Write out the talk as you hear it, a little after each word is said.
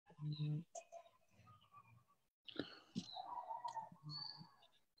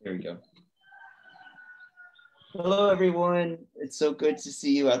There we go. Hello, everyone. It's so good to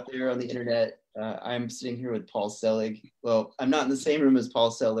see you out there on the internet. I'm sitting here with Paul Selig. Well, I'm not in the same room as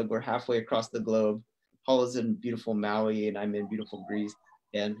Paul Selig. We're halfway across the globe. Paul is in beautiful Maui, and I'm in beautiful Greece.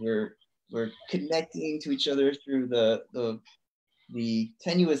 And we're connecting to each other through the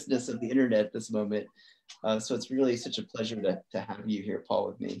tenuousness of the internet at this moment. So it's really such a pleasure to have you here, Paul,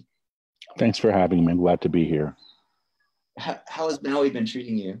 with me. Thanks for having me. I'm glad to be here. How has Maui been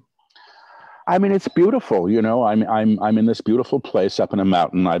treating you? I mean, it's beautiful. You know, I'm in this beautiful place up in a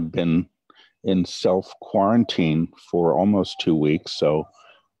mountain. I've been in self-quarantine for almost 2 weeks. So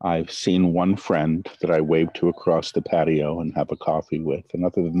I've seen one friend that I wave to across the patio and have a coffee with. And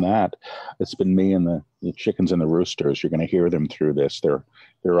other than that, it's been me and the chickens and the roosters. You're going to hear them through this.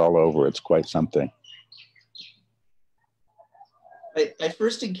 They're all over. It's quite something. I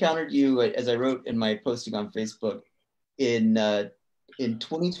first encountered you, as I wrote in my posting on Facebook, in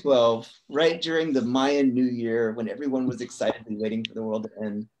 2012, right during the Mayan New Year, when everyone was excitedly waiting for the world to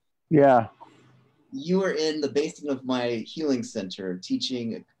end. Yeah. You were in the basement of my healing center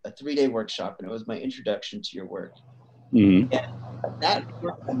teaching a 3-day workshop, and it was my introduction to your work. Mm-hmm. And that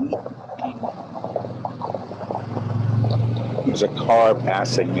work There's a car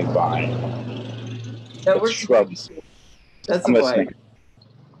passing me by. That work shrubs. That's I'm why. listening.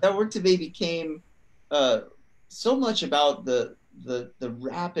 That work to me became so much about the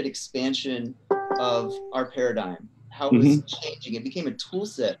rapid expansion of our paradigm, how it was changing. It became a tool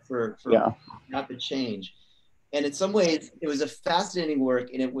set for rapid change. And in some ways, it was a fascinating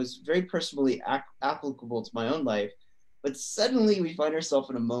work, and it was very personally applicable to my own life. But suddenly we find ourselves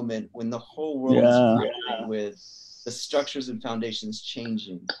in a moment when the whole world is grappling with the structures and foundations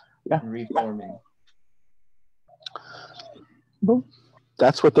changing and reforming. Well,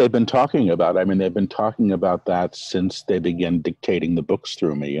 that's what they've been talking about. I mean, they've been talking about that since they began dictating the books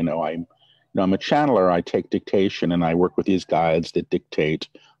through me. I'm a channeler. I take dictation, and I work with these guides that dictate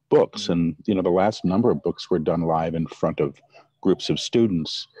books. And, the last number of books were done live in front of groups of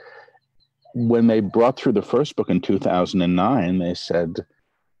students. When they brought through the first book in 2009, they said,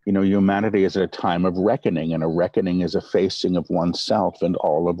 humanity is at a time of reckoning, and a reckoning is a facing of oneself and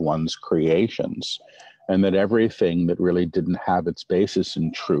all of one's creations. And that everything that really didn't have its basis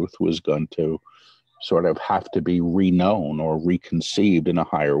in truth was going to sort of have to be reknown or reconceived in a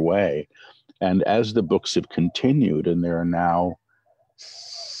higher way. And as the books have continued, and there are now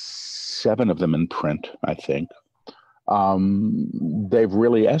 7 of them in print, I think, they've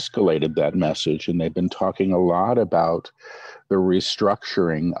really escalated that message. And they've been talking a lot about the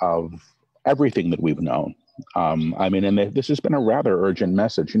restructuring of everything that we've known. This has been a rather urgent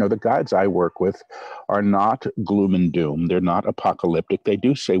message. The guides I work with are not gloom and doom. They're not apocalyptic. They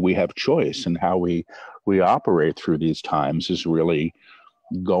do say we have choice, and how we operate through these times is really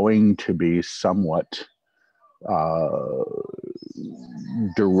going to be somewhat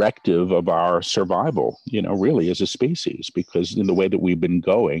directive of our survival, really as a species, because the way that we've been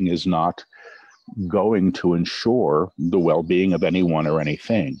going is not going to ensure the well-being of anyone or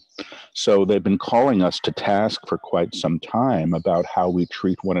anything. So they've been calling us to task for quite some time about how we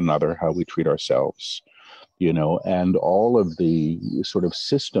treat one another, how we treat ourselves, and all of the sort of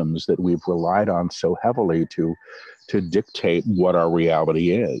systems that we've relied on so heavily to dictate what our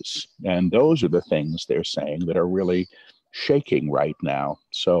reality is. And those are the things they're saying that are really shaking right now.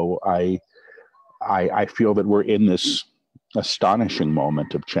 So I feel that we're in this astonishing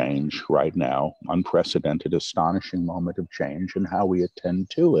moment of change right now, unprecedented, astonishing moment of change, and how we attend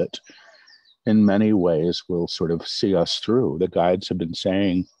to it in many ways will sort of see us through. The guides have been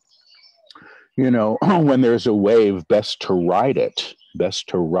saying, when there's a wave, best to ride it, best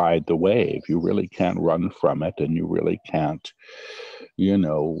to ride the wave. You really can't run from it, and you really can't,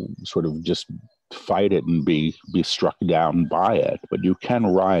 sort of just fight it and be struck down by it, but you can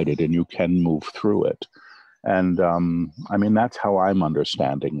ride it and you can move through it. And that's how I'm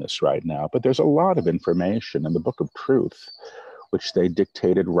understanding this right now. But there's a lot of information in the Book of Truth, which they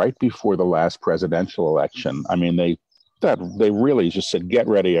dictated right before the last presidential election. They really just said, get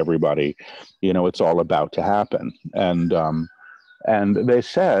ready, everybody. It's all about to happen. And they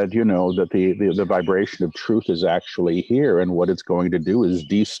said, that the vibration of truth is actually here. And what it's going to do is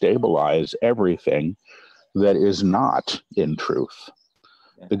destabilize everything that is not in truth.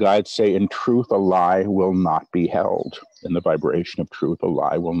 The guides say, in truth, a lie will not be held. In the vibration of truth, a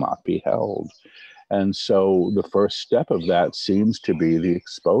lie will not be held. And so the first step of that seems to be the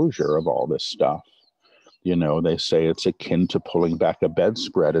exposure of all this stuff. They say it's akin to pulling back a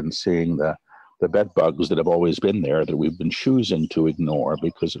bedspread and seeing the the bed bugs that have always been there that we've been choosing to ignore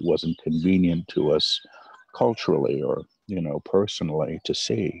because it wasn't convenient to us culturally or, personally to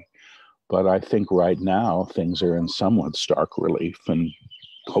see. But I think right now things are in somewhat stark relief and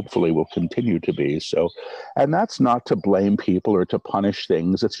hopefully will continue to be so. And that's not to blame people or to punish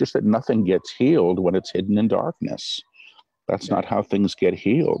things. It's just that nothing gets healed when it's hidden in darkness. That's not how things get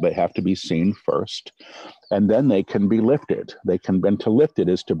healed. They have to be seen first, and then they can be lifted. And to lift it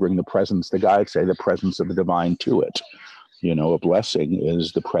is to bring the presence, the guides say, the presence of the divine to it. A blessing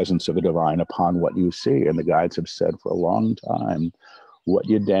is the presence of the divine upon what you see. And the guides have said for a long time, what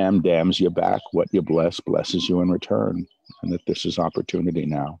you damn damns you back, what you bless blesses you in return, and that this is opportunity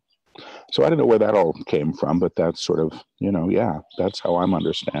now. So I don't know where that all came from, but that's sort of, that's how I'm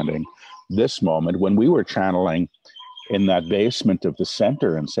understanding this moment. When we were channeling in that basement of the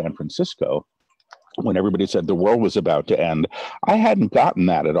center in San Francisco, when everybody said the world was about to end, I hadn't gotten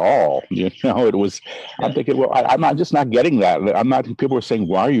that at all. It was, I'm thinking, well, I'm just not getting that. People were saying,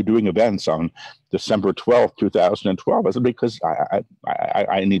 why are you doing events on December 12th, 2012? I said, because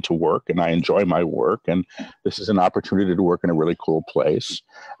I need to work and I enjoy my work. And this is an opportunity to work in a really cool place.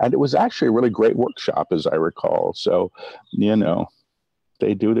 And it was actually a really great workshop, as I recall. So,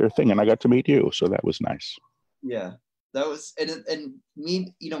 they do their thing. And I got to meet you. So that was nice. Yeah. That was, and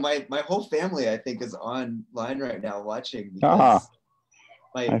me, my whole family, I think, is online right now watching, because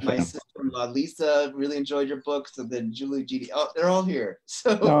my sister-in-law, Lisa, really enjoyed your books. And then Julie, GD, they're all here.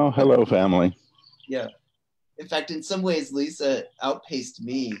 So, hello, family. Yeah. In fact, in some ways, Lisa outpaced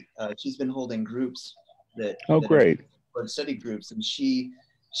me. She's been holding groups great. Study groups. And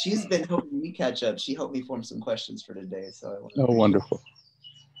she's been helping me catch up. She helped me form some questions for today. So I want to wonderful.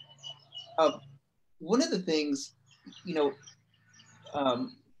 One of the things,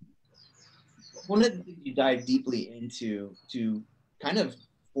 one of the things you dive deeply into to kind of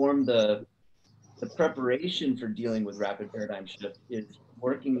form the preparation for dealing with rapid paradigm shift is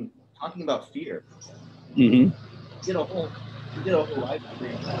talking about fear. Mm-hmm. You did a whole live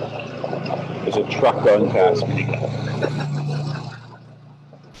stream. There's a truck going past me.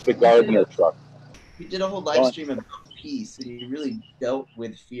 The gardener truck. You did a whole live stream about peace, and you really dealt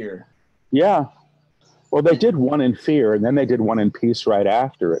with fear. Yeah. Well, they did one in fear, and then they did one in peace right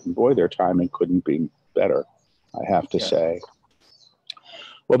after it. And boy, their timing couldn't be better, I have to say.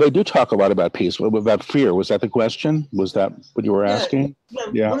 Well, they do talk a lot about peace. About fear, was that the question? Was that what you were asking?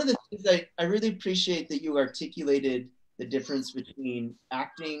 Yeah. One of the things I really appreciate that you articulated the difference between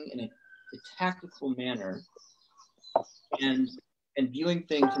acting in a tactical manner and viewing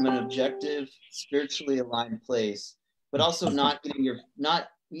things from an objective, spiritually aligned place, but also not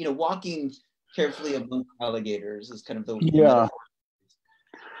walking carefully among alligators is kind of the metaphor.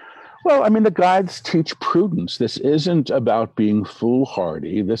 Well, I mean, the guides teach prudence. This isn't about being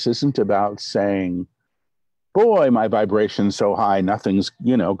foolhardy. This isn't about saying, boy, my vibration's so high, nothing's,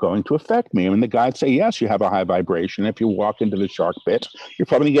 going to affect me. I mean, the guides say, yes, you have a high vibration. If you walk into the shark pit, you're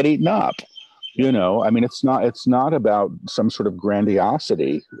probably going to get eaten up. I mean, it's not about some sort of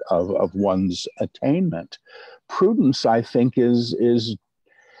grandiosity of one's attainment. Prudence, I think, is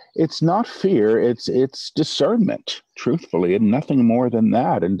it's not fear, it's discernment, truthfully, and nothing more than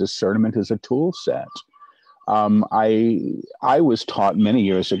that. And discernment is a tool set. I was taught many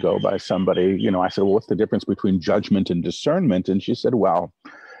years ago by somebody, I said, well, what's the difference between judgment and discernment? And she said, well,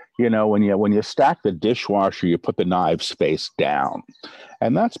 when you stack the dishwasher, you put the knives face down.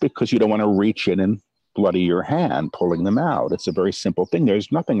 And that's because you don't want to reach in and bloody your hand pulling them out. It's a very simple thing.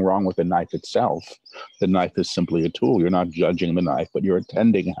 There's nothing wrong with the knife itself. The knife is simply a tool. You're not judging the knife, but you're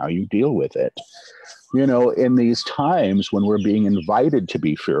attending how you deal with it. In these times when we're being invited to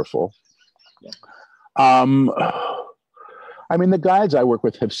be fearful, I mean, the guides I work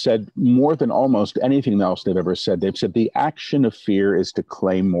with have said more than almost anything else they've ever said. They've said the action of fear is to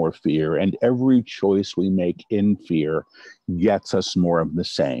claim more fear, and every choice we make in fear gets us more of the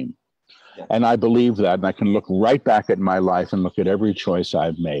same. And I believe that, and I can look right back at my life and look at every choice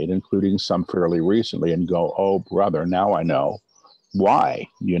I've made, including some fairly recently, and go, oh, brother, now I know why,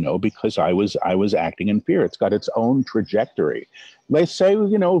 because I was acting in fear. It's got its own trajectory. They say,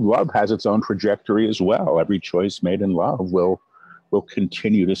 love has its own trajectory as well. Every choice made in love will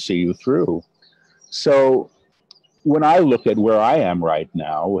continue to see you through. So when I look at where I am right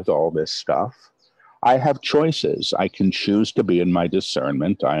now with all this stuff, I have choices. I can choose to be in my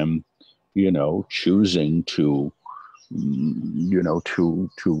discernment. I'm choosing to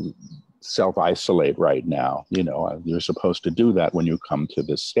self-isolate right now. You're supposed to do that when you come to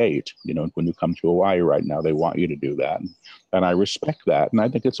this state. When you come to Hawaii right now, they want you to do that. And I respect that. And I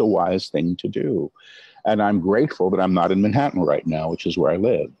think it's a wise thing to do. And I'm grateful that I'm not in Manhattan right now, which is where I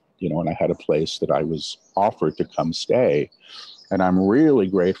live. and I had a place that I was offered to come stay. And I'm really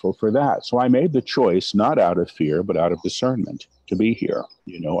grateful for that. So I made the choice, not out of fear, but out of discernment to be here.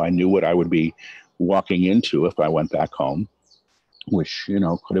 I knew what I would be walking into if I went back home, which,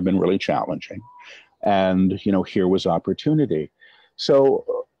 could have been really challenging. And, here was opportunity.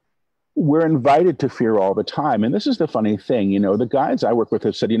 So we're invited to fear all the time. And this is the funny thing, the guides I work with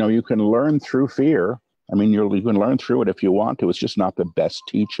have said, you can learn through fear. I mean, you can learn through it if you want to. It's just not the best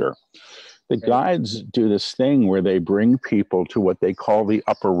teacher. The guides do this thing where they bring people to what they call the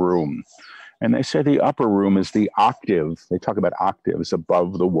upper room. And they say the upper room is the octave. They talk about octaves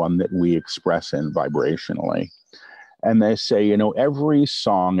above the one that we express in vibrationally. And they say, every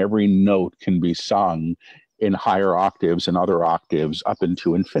song, every note can be sung in higher octaves and other octaves up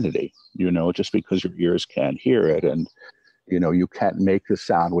into infinity, just because your ears can't hear it. And, you can't make the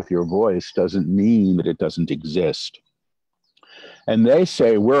sound with your voice doesn't mean that it doesn't exist. And they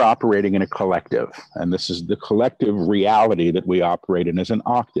say we're operating in a collective, and this is the collective reality that we operate in as an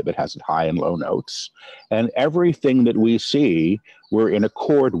octave. It has high and low notes, and everything that we see, we're in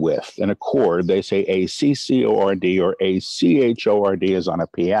accord with. An accord, they say A-C-C-O-R-D or A-C-H-O-R-D is on a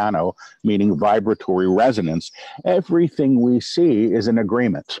piano, meaning vibratory resonance. Everything we see is an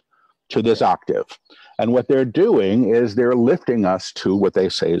agreement to this octave. And what they're doing is they're lifting us to what they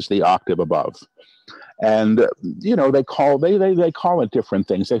say is the octave above. And, they call it different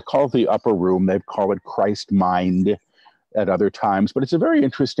things. They call it the upper room. They call it Christ mind at other times. But it's a very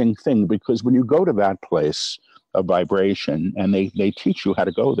interesting thing because when you go to that place of vibration and they teach you how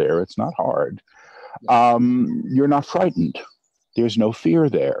to go there, it's not hard. You're not frightened. There's no fear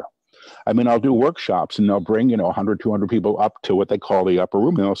there. I mean, I'll do workshops and they'll bring, 100, 200 people up to what they call the upper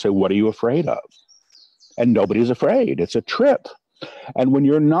room. And they'll say, what are you afraid of? And nobody's afraid. It's a trip. And when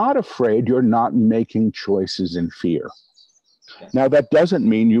you're not afraid, you're not making choices in fear. Now, that doesn't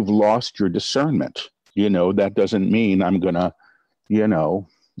mean you've lost your discernment. That doesn't mean I'm going to,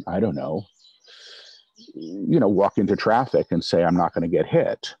 I don't know, walk into traffic and say, I'm not going to get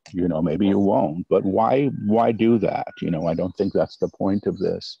hit. Maybe you won't. But why do that? I don't think that's the point of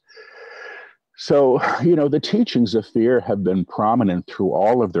this. So, the teachings of fear have been prominent through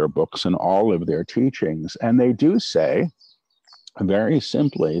all of their books and all of their teachings. And they do say, very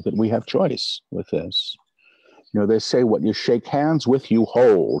simply, that we have choice with this. They say what you shake hands with, you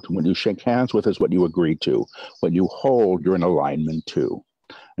hold. When you shake hands with is what you agree to. When you hold, you're in alignment to.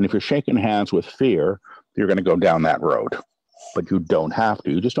 And if you're shaking hands with fear, you're going to go down that road. But you don't have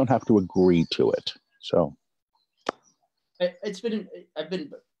to. You just don't have to agree to it. So I've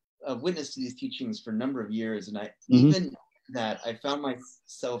been a witness to these teachings for a number of years. And even that, I found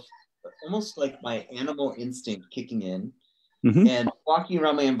myself almost like my animal instinct kicking in. And walking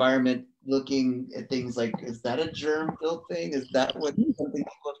around my environment, looking at things like, is that a germ-filled thing? Is that what something people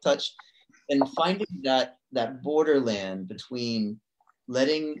have touched? And finding that borderland between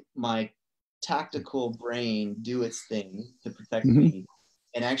letting my tactical brain do its thing to protect me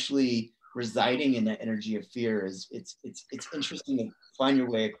and actually residing in that energy of fear it's interesting to find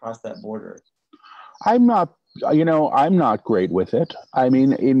your way across that border. I'm not great with it. I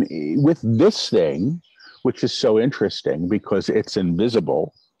mean, with this thing, which is so interesting because it's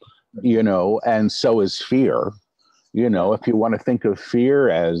invisible, and so is fear. If you want to think of fear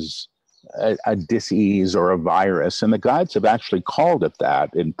as a dis-ease or a virus, and the guides have actually called it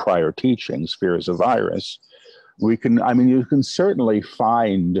that in prior teachings, fear is a virus. You can certainly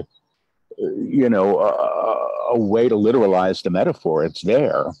find, a way to literalize the metaphor. It's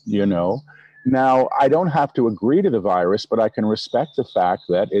there, Now, I don't have to agree to the virus, but I can respect the fact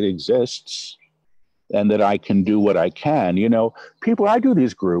that it exists and that I can do what I can. I do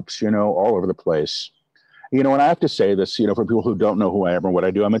these groups, all over the place. And I have to say this, for people who don't know who I am or what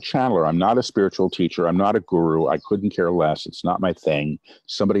I do, I'm a channeler. I'm not a spiritual teacher. I'm not a guru. I couldn't care less. It's not my thing.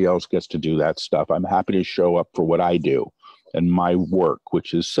 Somebody else gets to do that stuff. I'm happy to show up for what I do and my work,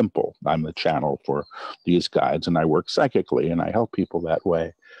 which is simple. I'm the channel for these guides, and I work psychically, and I help people that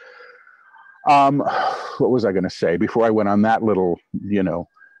way. What was I going to say before I went on that little,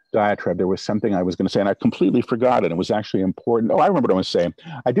 diatribe? There was something I was going to say, and I completely forgot it. It was actually important. Oh, I remember what I was saying.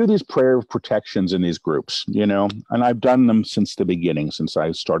 I do these prayer protections in these groups, and I've done them since the beginning, since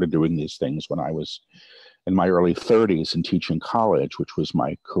I started doing these things when I was in my early 30s and teaching college, which was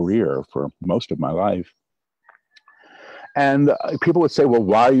my career for most of my life. And people would say, well,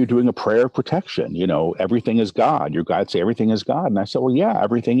 why are you doing a prayer of protection? Everything is God. Your guides say everything is God. And I said, well, yeah,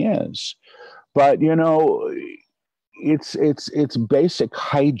 everything is. But, it's basic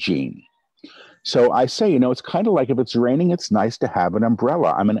hygiene. So I say, it's kind of like if it's raining, it's nice to have an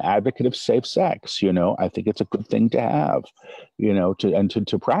umbrella. I'm an advocate of safe sex. I think it's a good thing to have,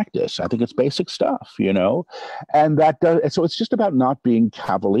 to practice. I think it's basic stuff, and that does. So it's just about not being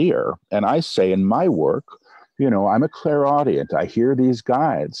cavalier. And I say in my work, I'm a clairaudient. I hear these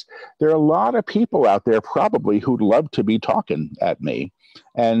guides. There are a lot of people out there probably who'd love to be talking at me.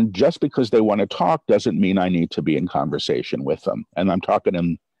 And just because they want to talk doesn't mean I need to be in conversation with them. And I'm talking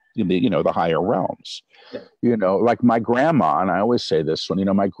in the higher realms. Yeah. Like my grandma, and I always say this one,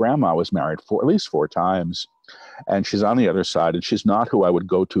 my grandma was married at least 4 times, and she's on the other side, and she's not who I would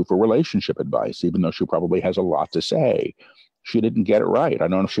go to for relationship advice, even though she probably has a lot to say. She didn't get it right. I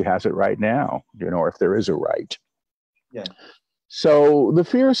don't know if she has it right now, or if there is a right. Yeah. So the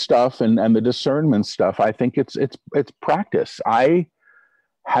fear stuff and the discernment stuff, I think it's practice. I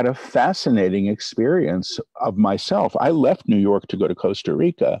had a fascinating experience of myself. I left New York to go to Costa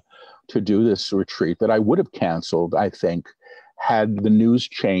Rica to do this retreat that I would have canceled, I think, had the news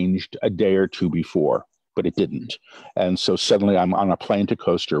changed a day or two before, but it didn't. And so suddenly I'm on a plane to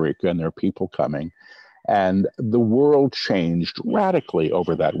Costa Rica and there are people coming. And the world changed radically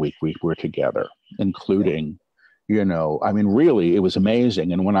over that week we were together, including, really, it was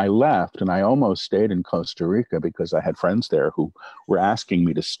amazing. And when I left, and I almost stayed in Costa Rica because I had friends there who were asking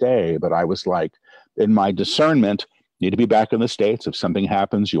me to stay, but I was like, in my discernment, need to be back in the States. If something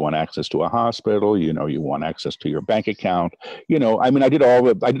happens, you want access to a hospital, you want access to your bank account. I did all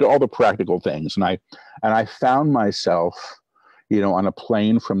the practical things. And I found myself, on a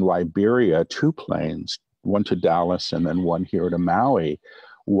plane from Liberia, 2 planes, one to Dallas and then one here to Maui,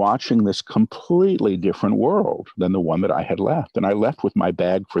 watching this completely different world than the one that I had left. And I left with my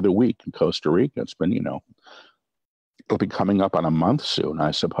bag for the week in Costa Rica. It's been, it'll be coming up on a month soon,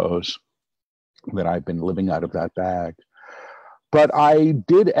 I suppose, that I've been living out of that bag. But I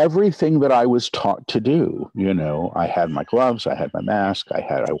did everything that I was taught to do. I had my gloves, I had my mask,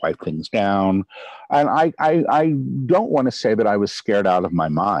 I wiped things down. And I don't want to say that I was scared out of my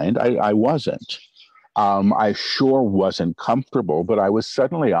mind. I wasn't. I sure wasn't comfortable, but I was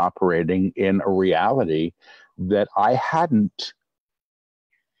suddenly operating in a reality that I hadn't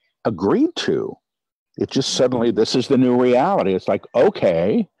agreed to. It just suddenly, this is the new reality. It's like,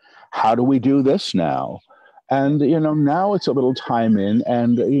 okay, how do we do this now? And, now it's a little time in,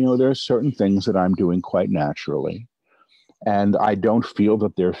 and, there are certain things that I'm doing quite naturally. And I don't feel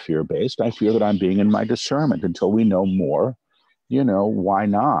that they're fear-based. I feel that I'm being in my discernment until we know more. Why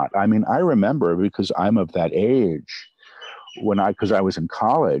not? I remember, because I'm of that age, because I was in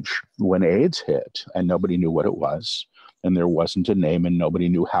college when AIDS hit and nobody knew what it was, and there wasn't a name and nobody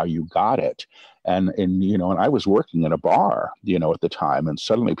knew how you got it. And I was working in a bar, at the time, and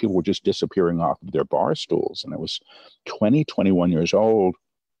suddenly people were just disappearing off of their bar stools. And I was 21 years old.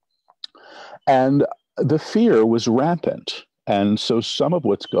 And the fear was rampant. And so some of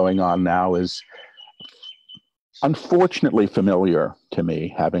what's going on now is unfortunately familiar to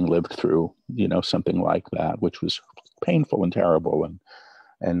me, having lived through, something like that, which was painful and terrible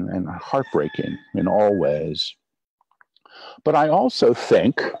and heartbreaking in all ways. But I also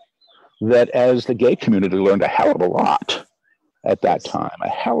think that as the gay community learned a hell of a lot at that time, a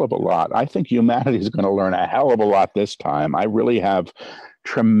hell of a lot, I think humanity is going to learn a hell of a lot this time. I really have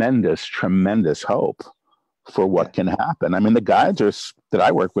tremendous, tremendous hope for what can happen. The guides that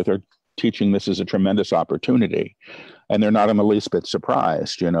I work with are teaching this as a tremendous opportunity, and they're not in the least bit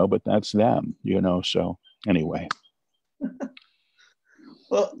surprised, but that's them, so anyway.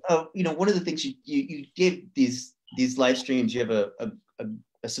 Well, one of the things you gave these live streams, you have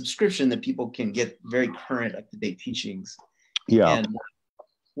a subscription that people can get very current, up-to-date teachings. Yeah. And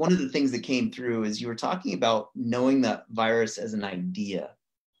one of the things that came through is you were talking about knowing that virus as an idea.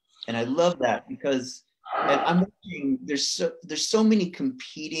 And I love that because I'm watching, there's so many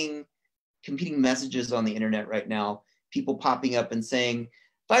competing messages on the internet right now, people popping up and saying,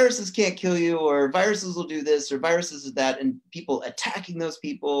 viruses can't kill you, or viruses will do this, or viruses is that, and people attacking those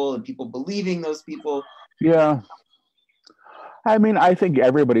people and people believing those people. Yeah. I think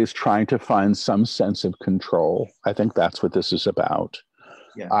everybody's trying to find some sense of control. I think that's what this is about.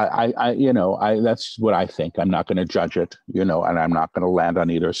 Yeah. That's what I think. I'm not going to judge it, and I'm not going to land on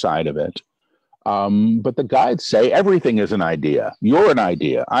either side of it. But the guides say everything is an idea. You're an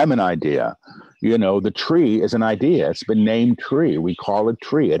idea. I'm an idea. The tree is an idea. It's been named tree. We call it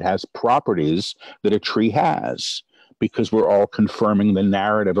tree. It has properties that a tree has, because we're all confirming the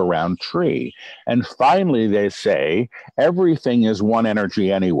narrative around tree. And finally, they say everything is one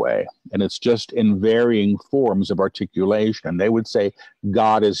energy anyway, and it's just in varying forms of articulation. They would say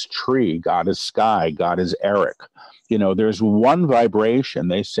God is tree, God is sky, God is Eric. You know, there's one vibration,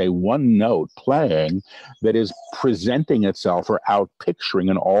 they say one note playing that is presenting itself or out picturing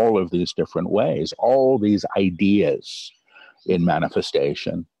in all of these different ways, all these ideas in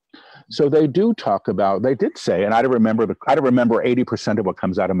manifestation. So they do talk about, they did say, and I don't remember 80% of what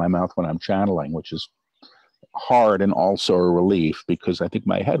comes out of my mouth when I'm channeling, which is hard and also a relief because I think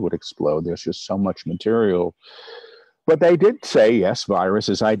my head would explode. There's just so much material. But they did say, yes, virus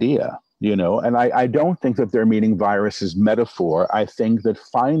is idea, you know, and I don't think that they're meaning virus as metaphor. I think that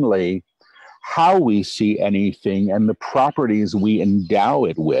finally, how we see anything and the properties we endow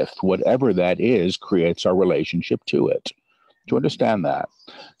it with, whatever that is, creates our relationship to it. Do you understand that?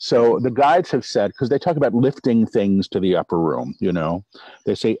 So the guides have said, because they talk about lifting things to the upper room, you know,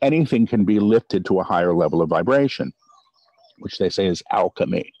 they say anything can be lifted to a higher level of vibration, which they say is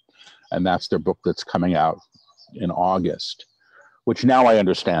alchemy. And that's their book that's coming out in August, which now I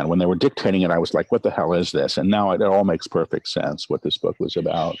understand. When they were dictating it, I was like, what the hell is this? And now it all makes perfect sense what this book was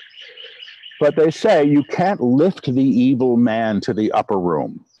about. But they say you can't lift the evil man to the upper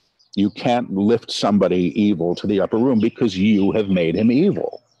room. You can't lift somebody evil to the upper room because you have made him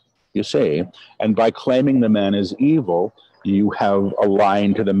evil, you see. And by claiming the man is evil, you have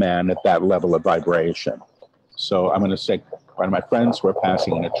aligned to the man at that level of vibration. So I'm going to say, one of my friends were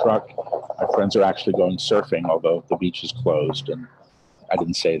passing in a truck. My friends are actually going surfing, although the beach is closed. And I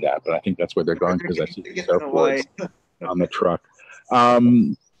didn't say that, but I think that's where they're going because I see the surfboards on the truck.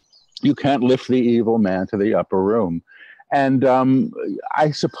 You can't lift the evil man to the upper room. And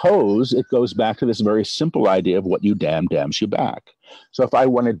I suppose it goes back to this very simple idea of what you damn damns you back. So if I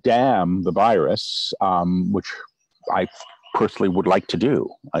want to damn the virus, which I personally would like to do,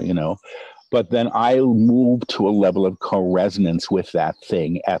 you know, but then I move to a level of co-resonance with that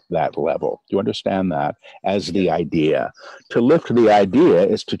thing at that level. Do you understand that? As the idea. To lift the idea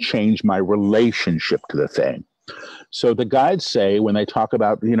is to change my relationship to the thing. So the guides say when they talk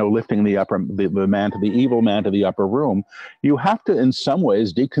about, you know, lifting the man to the evil man to the upper room, you have to in some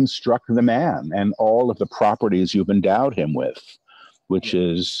ways deconstruct the man and all of the properties you've endowed him with, which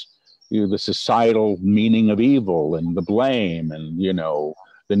is, you know, the societal meaning of evil and the blame and, you know,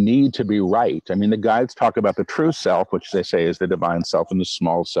 the need to be right. I mean, the guides talk about the true self, which they say is the divine self, and the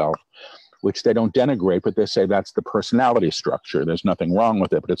small self, which they don't denigrate, but they say that's the personality structure. There's nothing wrong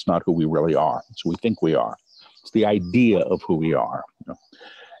with it, but it's not who we really are. It's who we think we are. It's the idea of who we are. You know?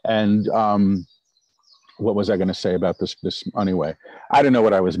 And what was I going to say about this anyway? I don't know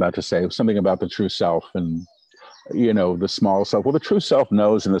what I was about to say. Something about the true self and, you know, the small self. Well, the true self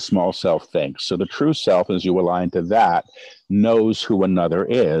knows and the small self thinks. So the true self, as you align to that, knows who another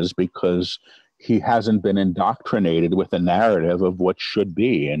is because he hasn't been indoctrinated with the narrative of what should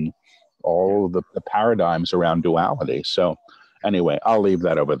be and all the paradigms around duality. So anyway, I'll leave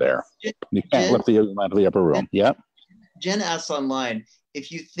that over there. You can't lift the upper room. Yeah. Jen asks online,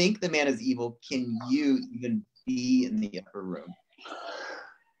 if you think the man is evil, can you even be in the upper room?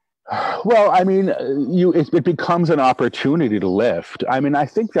 Well, I mean, it becomes an opportunity to lift. I mean, I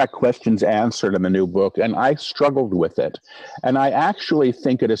think that question's answered in the new book, and I struggled with it. And I actually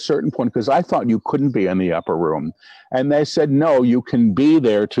think at a certain point, because I thought you couldn't be in the upper room, and they said, no, you can be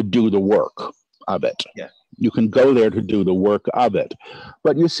there to do the work of it. Yeah. You can go there to do the work of it.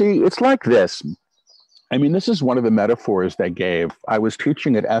 But you see, it's like this. I mean, this is one of the metaphors they gave. I was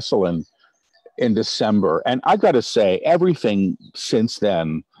teaching at Esalen in December, and I got to say, everything since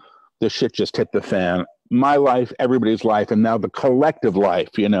then, the shit just hit the fan. My life, everybody's life, and now the collective life,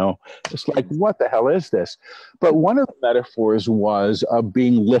 you know. It's like, what the hell is this? But one of the metaphors was of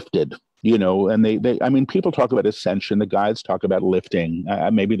being lifted, you know, and I mean, people talk about ascension. The guides talk about lifting.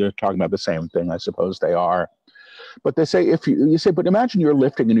 Maybe they're talking about the same thing. I suppose they are. But they say, if you say, but imagine you're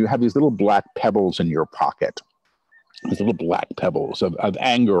lifting and you have these little black pebbles in your pocket. These little black pebbles of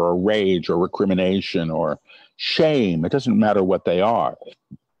anger or rage or recrimination or shame. It doesn't matter what they are.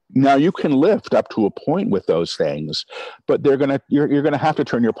 Now you can lift up to a point with those things, but you're gonna have to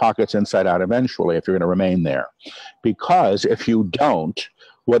turn your pockets inside out eventually if you're gonna remain there, because if you don't,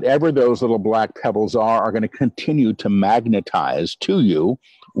 whatever those little black pebbles are going to continue to magnetize to you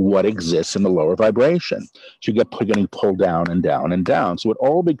what exists in the lower vibration. So you get getting pulled down and down and down. So it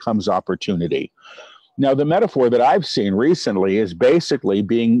all becomes opportunity. Now, the metaphor that I've seen recently is basically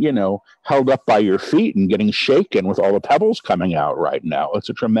being, you know, held up by your feet and getting shaken with all the pebbles coming out right now. It's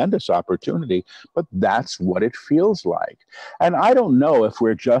a tremendous opportunity, but that's what it feels like. And I don't know if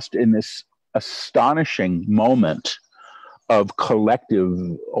we're just in this astonishing moment of collective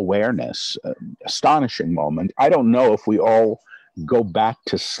awareness, astonishing moment. I don't know if we all go back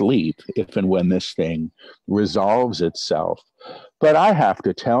to sleep if and when this thing resolves itself. But I have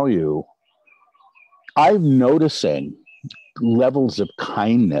to tell you, I'm noticing levels of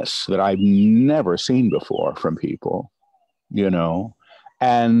kindness that I've never seen before from people, you know,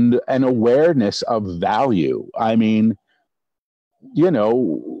 and an awareness of value. I mean, you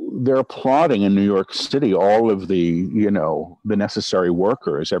know, they're applauding in New York City all of the, you know, the necessary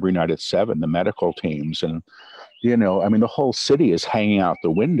workers every night at 7, the medical teams. And, you know, I mean, the whole city is hanging out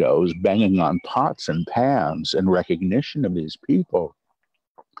the windows, banging on pots and pans in recognition of these people.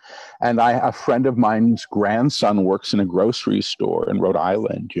 And a friend of mine's grandson works in a grocery store in Rhode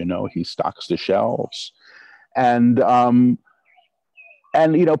Island. You know, he stocks the shelves, and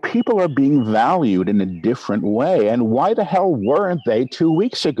you know, people are being valued in a different way. And why the hell weren't they 2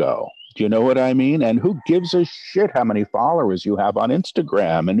 weeks ago? Do you know what I mean? And who gives a shit how many followers you have on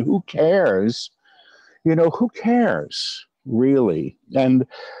Instagram? And who cares? You know, who cares really? And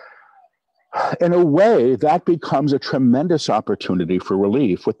in a way, that becomes a tremendous opportunity for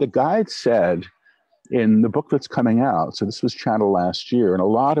relief. What the guide said in the book that's coming out, so this was channeled last year, and a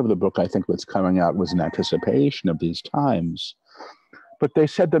lot of the book I think that's coming out was in anticipation of these times. But they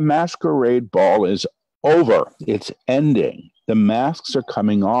said the masquerade ball is over. It's ending. The masks are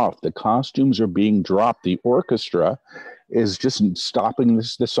coming off. The costumes are being dropped. The orchestra is just stopping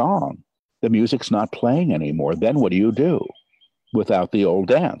the song. The music's not playing anymore. Then what do you do without the old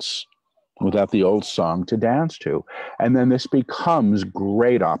dance, without the old song to dance to? And then this becomes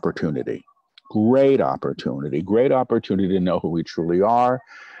great opportunity to know who we truly are,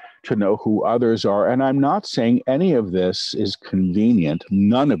 to know who others are. And I'm not saying any of this is convenient.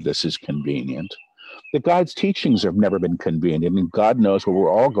 None of this is convenient. The guide's teachings have never been convenient. And God knows what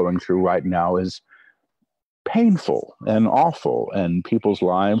we're all going through right now is painful and awful. And people's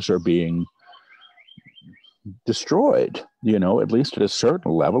lives are being destroyed, you know, at least at a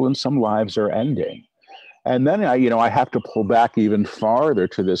certain level. And some lives are ending. And then, I have to pull back even farther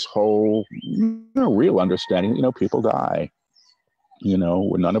to this whole, real understanding, people die.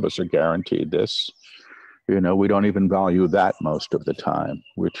 None of us are guaranteed this. We don't even value that most of the time.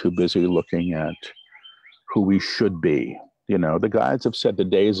 We're too busy looking at who we should be. The guides have said the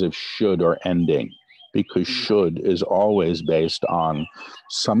days of should are ending because should is always based on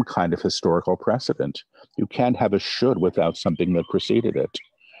some kind of historical precedent. You can't have a should without something that preceded it.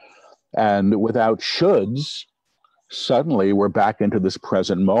 And without shoulds, suddenly we're back into this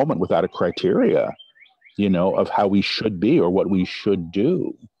present moment without a criteria, of how we should be or what we should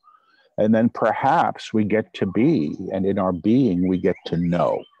do. And then perhaps we get to be, and in our being, we get to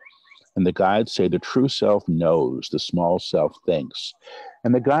know. And the guides say the true self knows, the small self thinks.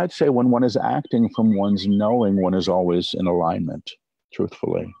 And the guides say when one is acting from one's knowing, one is always in alignment,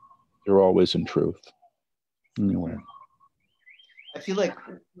 truthfully. You're always in truth. Anyway. I feel like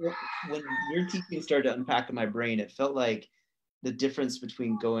when your teaching started to unpack in my brain, it felt like the difference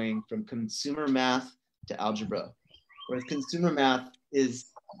between going from consumer math to algebra. Whereas consumer math is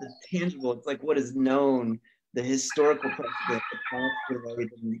the tangible, it's like what is known, the historical precedent,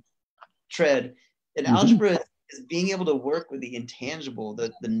 the tread. And algebra is being able to work with the intangible,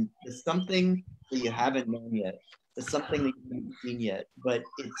 the something that you haven't known yet, the something that you haven't seen yet, but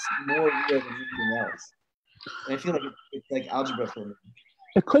it's more real than anything else. And I feel like it's like algebra for me.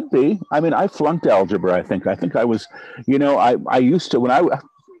 It could be. I mean, I flunked algebra, I think. I think I was, I used to,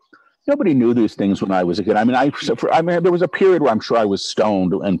 nobody knew these things when I was a kid. I mean, there was a period where I'm sure I was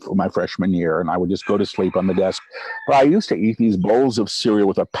stoned for my freshman year, and I would just go to sleep on the desk. But I used to eat these bowls of cereal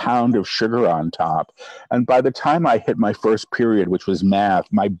with a pound of sugar on top. And by the time I hit my first period, which was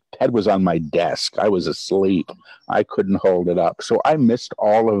math, my head was on my desk. I was asleep. I couldn't hold it up. So I missed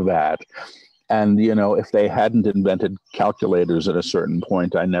all of that. And, if they hadn't invented calculators at a certain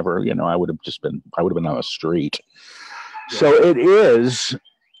point, I never, I would have been on the street. Yeah. So it is,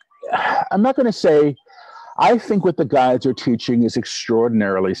 I'm not going to say, I think what the guides are teaching is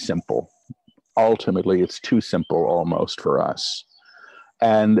extraordinarily simple. Ultimately, it's too simple almost for us.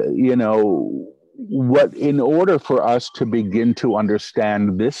 And, what in order for us to begin to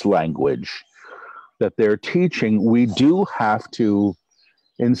understand this language that they're teaching, we do have to,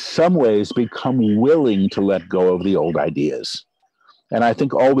 in some ways, become willing to let go of the old ideas. And I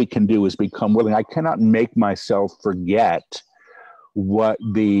think all we can do is become willing. I cannot make myself forget what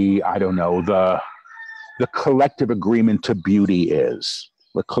the collective agreement to beauty is,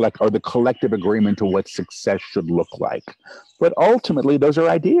 the collective agreement to what success should look like. But ultimately, those are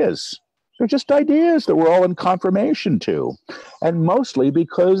ideas. They're just ideas that we're all in confirmation to. And mostly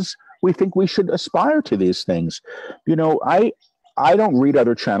because we think we should aspire to these things. I don't read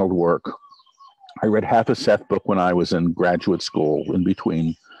other channeled work. I read half a Seth book when I was in graduate school, in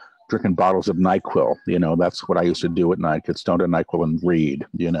between drinking bottles of NyQuil. That's what I used to do at night, get stoned at NyQuil and read,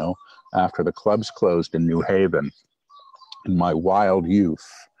 after the clubs closed in New Haven in my wild youth.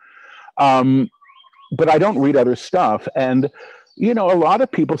 But I don't read other stuff. And, you know, a lot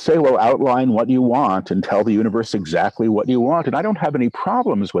of people say, well, outline what you want and tell the universe exactly what you want. And I don't have any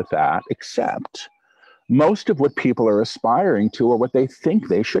problems with that, except most of what people are aspiring to are what they think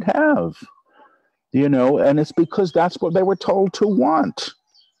they should have, you know, and it's because that's what they were told to want.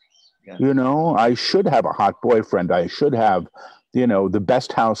 Yeah. You know, I should have a hot boyfriend. I should have, you know, the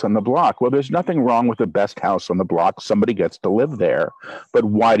best house on the block. Well, there's nothing wrong with the best house on the block. Somebody gets to live there. But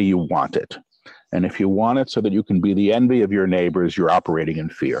why do you want it? And if you want it so that you can be the envy of your neighbors, you're operating in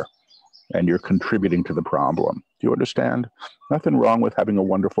fear and you're contributing to the problem. Do you understand? Nothing wrong with having a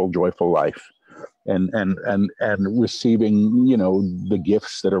wonderful, joyful life and receiving, you know, the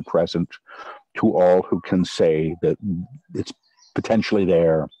gifts that are present to all who can say that it's potentially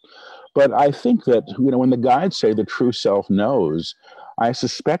there. But I think that, you know, when the guides say the true self knows, I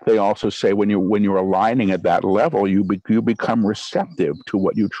suspect they also say when you're aligning at that level, you become receptive to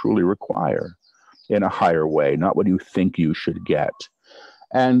what you truly require in a higher way, not what you think you should get.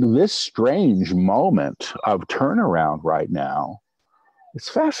 And this strange moment of turnaround right now, it's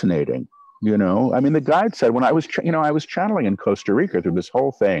fascinating. You know, I mean, the guide said when I was channeling in Costa Rica through this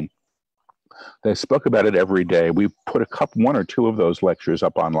whole thing, they spoke about it every day. We put one or two of those lectures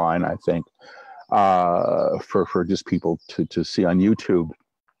up online, I think, for just people to see on YouTube.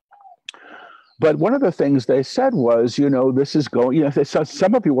 But one of the things they said was, you know, this is going, you know, they said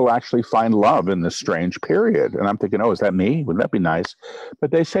some of you will actually find love in this strange period. And I'm thinking, oh, is that me? Wouldn't that be nice? But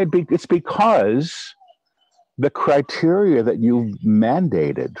they said it's because the criteria that you've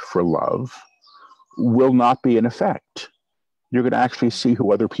mandated for love will not be in effect. You're going to actually see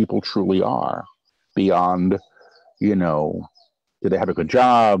who other people truly are beyond, you know, do they have a good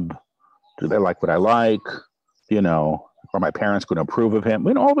job? Do they like what I like? You know, are my parents going to approve of him?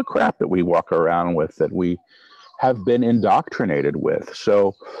 You know, all the crap that we walk around with that we have been indoctrinated with.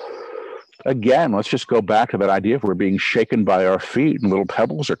 So again, let's just go back to that idea of we're being shaken by our feet and little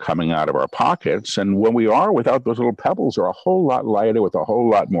pebbles are coming out of our pockets. And when we are without those little pebbles, are a whole lot lighter with a whole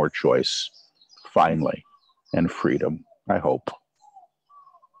lot more choice, finally, and freedom, I hope.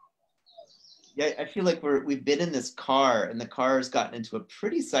 Yeah, I feel like we've been in this car and the car has gotten into a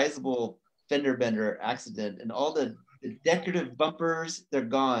pretty sizable fender bender accident and all the decorative bumpers, they're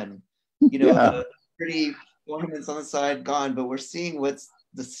gone. You know, Yeah. the pretty ornaments on the side, gone, but we're seeing what's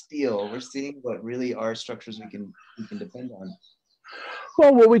the steel. We're seeing what really are structures we can depend on.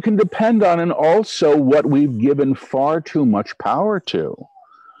 Well, what we can depend on, and also what we've given far too much power to.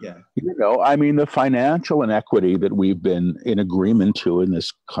 Yeah. You know, I mean, the financial inequity that we've been in agreement to in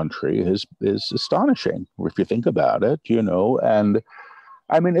this country is astonishing, if you think about it, you know, and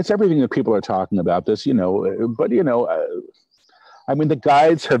I mean, it's everything that people are talking about this, you know, but, you know, I mean, the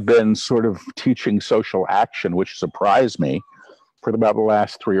guides have been sort of teaching social action, which surprised me for about the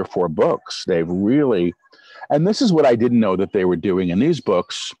last 3 or 4 books. They've really, and this is what I didn't know that they were doing in these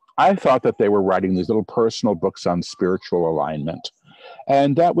books. I thought that they were writing these little personal books on spiritual alignment.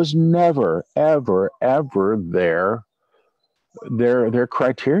 And that was never, ever, ever their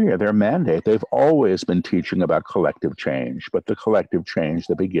criteria, their mandate. They've always been teaching about collective change, but the collective change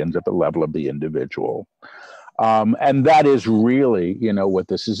that begins at the level of the individual. And that is really, you know, what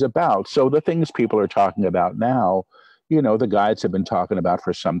this is about. So the things people are talking about now, you know, the guides have been talking about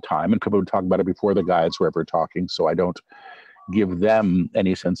for some time, and people have been talking about it before the guides were ever talking. So I don't give them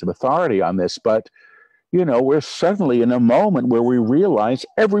any sense of authority on this, but you know, we're suddenly in a moment where we realize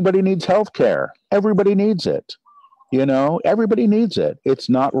everybody needs healthcare. Everybody needs it. You know, everybody needs it. It's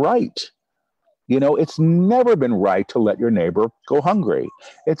not right. You know, it's never been right to let your neighbor go hungry.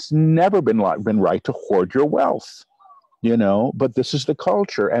 It's never been right to hoard your wealth, you know, but this is the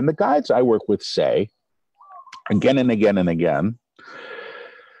culture. And the guides I work with say again and again and again,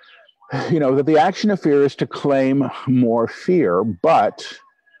 you know, that the action of fear is to claim more fear, but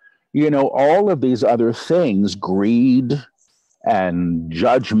you know, all of these other things, greed and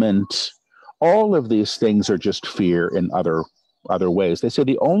judgment, all of these things are just fear in other ways. They say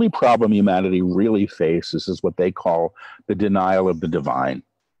the only problem humanity really faces is what they call the denial of the divine.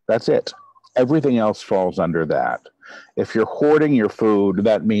 That's it. Everything else falls under that. If you're hoarding your food,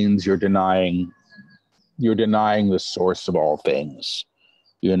 that means you're denying the source of all things,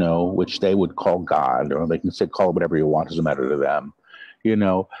 you know, which they would call God, or they can say call it whatever you want, doesn't matter to them. You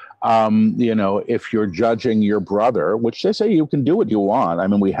know, if you're judging your brother, which they say you can do what you want. I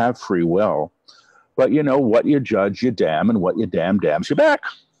mean, we have free will, but you know, what you judge, you damn, and what you damn, damns you back.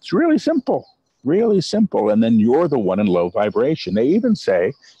 It's really simple, really simple. And then you're the one in low vibration. They even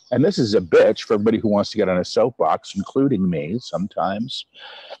say and this is a bitch for everybody who wants to get on a soapbox, including me sometimes,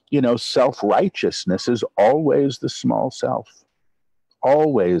 self-righteousness is always the small self,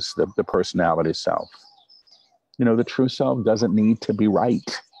 always the personality self. The true self doesn't need to be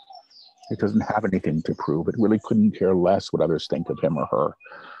right. It doesn't have anything to prove. It really couldn't care less what others think of him or her.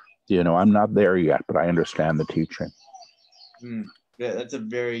 I'm not there yet, but I understand the teaching. Yeah, that's a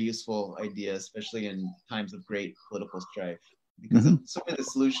very useful idea, especially in times of great political strife, because so many of the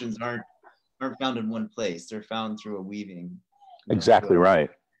solutions aren't found in one place. They're found through a weaving. Exactly right.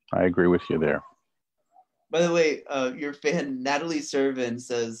 I agree with you there. By the way, your fan Natalie Servin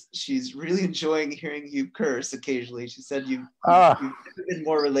says she's really enjoying hearing you curse occasionally. She said you've been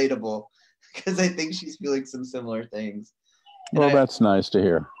more relatable, because I think she's feeling some similar things. Well, that's nice to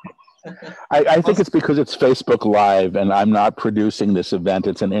hear. I think it's because it's Facebook Live and I'm not producing this event.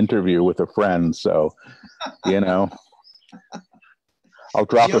 It's an interview with a friend. So, I'll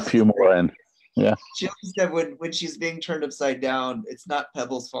drop a few more in. Yeah. She always said when she's being turned upside down, it's not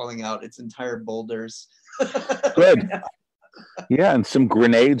pebbles falling out, it's entire boulders. Good. Yeah, and some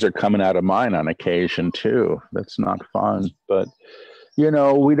grenades are coming out of mine on occasion too. That's not fun. But,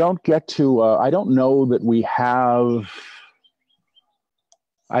 we don't get to, I don't know that we have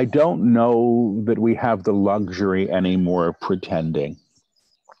the luxury anymore of pretending.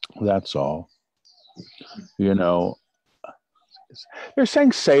 That's all. They're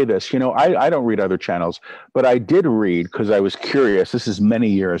saying say this. I don't read other channels, but I did read because I was curious. This is many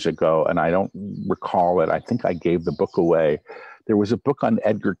years ago, and I don't recall it. I think I gave the book away. There was a book on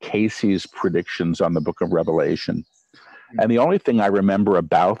Edgar Cayce's predictions on the book of Revelation. And the only thing I remember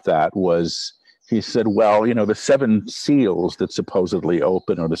about that was he said, well, the 7 seals that supposedly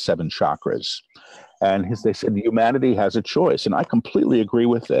open are the 7 chakras. And they said humanity has a choice. And I completely agree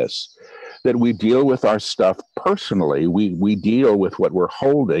with this, that we deal with our stuff personally. We deal with what we're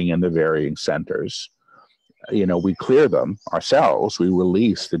holding in the varying centers. We clear them ourselves. We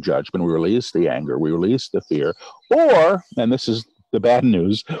release the judgment. We release the anger. We release the fear. Or, and this is the bad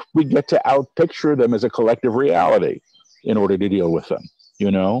news, we get to outpicture them as a collective reality in order to deal with them.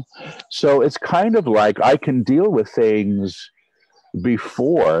 So it's kind of like I can deal with things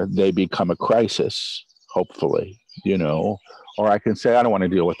before they become a crisis, hopefully, or I can say, I don't want to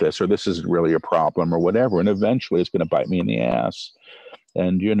deal with this, or this isn't really a problem, or whatever. And eventually it's going to bite me in the ass.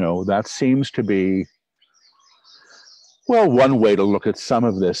 And, that seems to be, well, one way to look at some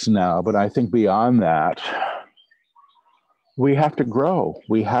of this now. But I think beyond that, we have to grow.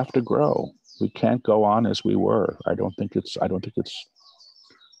 We have to grow. We can't go on as we were. I don't think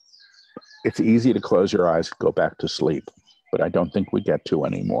it's easy to close your eyes and go back to sleep, but I don't think we get to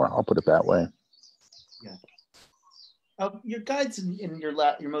anymore. I'll put it that way. Yeah. Your guides in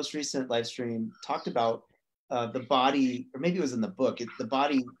your most recent live stream talked about the body, or maybe it was in the book, the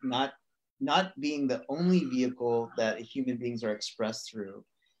body not being the only vehicle that human beings are expressed through.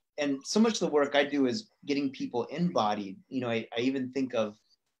 And so much of the work I do is getting people embodied. I even think of,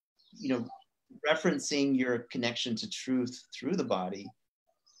 referencing your connection to truth through the body.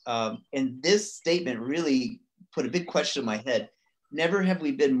 And this statement really put a big question in my head. Never have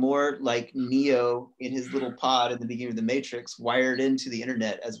we been more like Neo in his little pod in the beginning of the Matrix, wired into the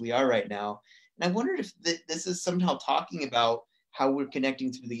internet as we are right now. And I wondered if this is somehow talking about how we're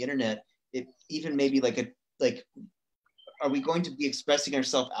connecting through the internet. It even maybe are we going to be expressing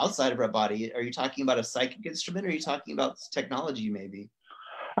ourselves outside of our body? Are you talking about a psychic instrument? Or are you talking about technology maybe?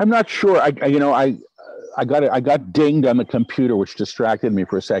 I'm not sure. I got dinged on the computer, which distracted me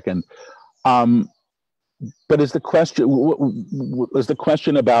for a second. But is the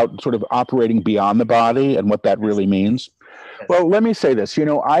question about sort of operating beyond the body and what that really means? Yes. Well, let me say this.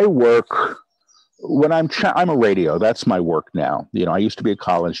 I work when I'm a radio. That's my work now. I used to be a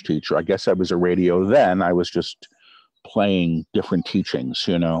college teacher. I guess I was a radio then. I was just playing different teachings.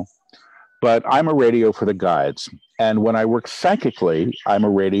 But I'm a radio for the guides. And when I work psychically, I'm a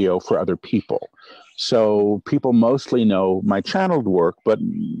radio for other people. So people mostly know my channeled work, but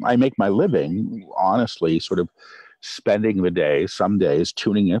I make my living, honestly, sort of spending the day, some days,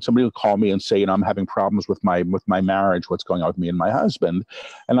 tuning in. Somebody will call me and say, I'm having problems with my marriage, what's going on with me and my husband.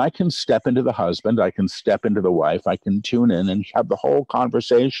 And I can step into the husband, I can step into the wife, I can tune in and have the whole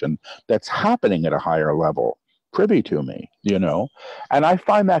conversation that's happening at a higher level privy to me, and I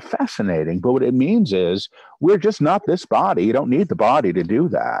find that fascinating. But what it means is we're just not this body. You don't need the body to do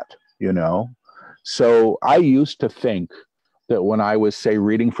that, So I used to think that when I was, say,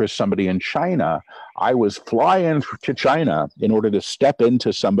 reading for somebody in China, I was flying to China in order to step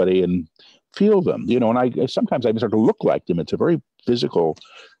into somebody and feel them, and sometimes I even start to look like them. It's a very physical,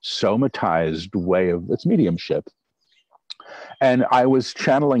 somatized way it's mediumship. And I was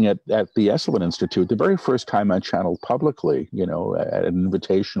channeling it at the Esalen Institute, the very first time I channeled publicly, at an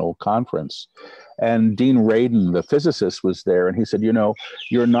invitational conference. And Dean Radin, the physicist, was there, and he said,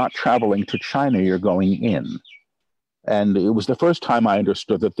 you're not traveling to China, you're going in. And it was the first time I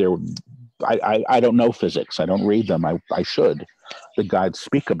understood that I don't know physics. I don't read them. I should. The guides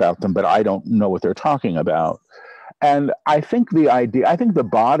speak about them, but I don't know what they're talking about. And I think the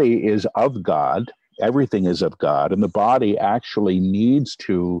body is of God. Everything is of God. And the body actually needs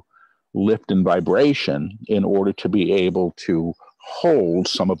to lift in vibration in order to be able to hold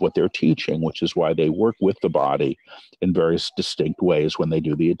some of what they're teaching, which is why they work with the body in various distinct ways when they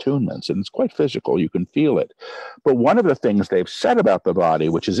do the attunements. And it's quite physical. You can feel it. But one of the things they've said about the body,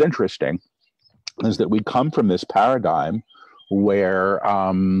 which is interesting, is that we come from this paradigm where,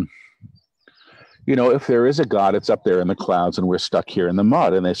 if there is a God, it's up there in the clouds and we're stuck here in the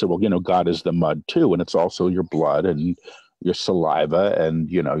mud. And they said, well, God is the mud too. And it's also your blood and your saliva and,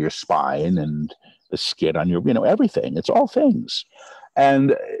 your spine and the skin on your, everything. It's all things.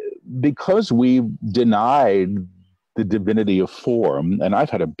 And because we denied the divinity of form, and I've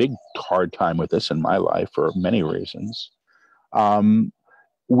had a big hard time with this in my life for many reasons,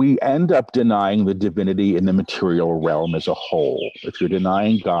 we end up denying the divinity in the material realm as a whole. If you're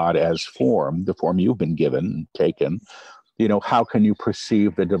denying God as form, the form you've been given, taken, how can you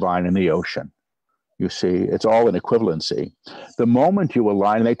perceive the divine in the ocean? You see, it's all an equivalency. The moment you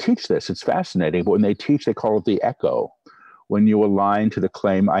align, and they teach this, it's fascinating, but when they teach, they call it the echo. When you align to the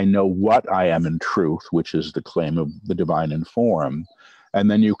claim, I know what I am in truth, which is the claim of the divine in form,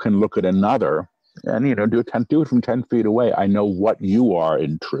 and then you can look at another and, do it from 10 feet away. I know what you are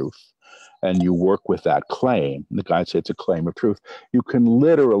in truth. And you work with that claim. The guides say it's a claim of truth. You can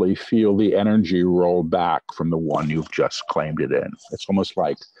literally feel the energy roll back from the one you've just claimed it in. It's almost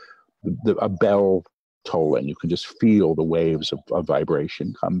like a bell tolling. You can just feel the waves of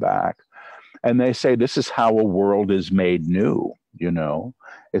vibration come back. And they say this is how a world is made new.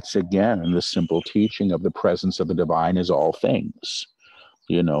 It's again the simple teaching of the presence of the divine is all things.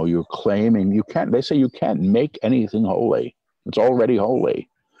 You're claiming they say you can't make anything holy. It's already holy,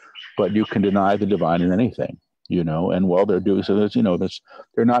 but you can deny the divine in anything, and while they're doing so,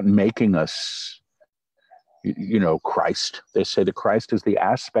 they're not making us, Christ. They say that Christ is the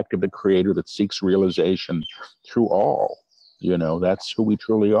aspect of the creator that seeks realization through all. That's who we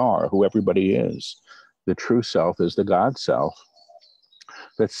truly are, who everybody is. The true self is the God self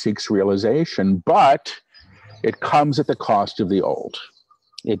that seeks realization, but it comes at the cost of the old.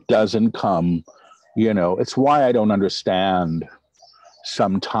 It doesn't come, it's why I don't understand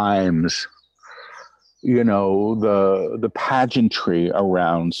sometimes, the pageantry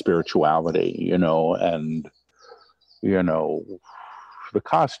around spirituality, and, the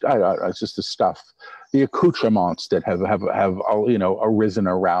cost, it's just the stuff, the accoutrements that have arisen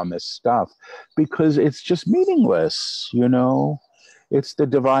around this stuff, because it's just meaningless, It's the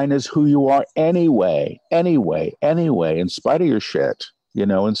divine is who you are anyway, in spite of your shit.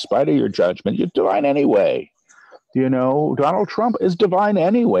 In spite of your judgment, you're divine anyway. Donald Trump is divine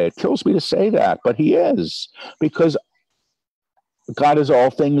anyway. It kills me to say that, but he is, because God is all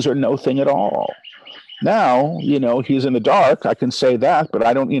things or no thing at all. Now, he's in the dark. I can say that, but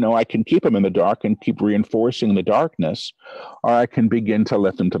I don't, I can keep him in the dark and keep reinforcing the darkness, or I can begin to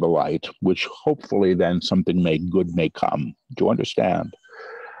lift him to the light, which hopefully then something good may come. Do you understand?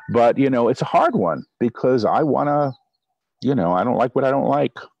 But, it's a hard one because I want to, I don't like what I don't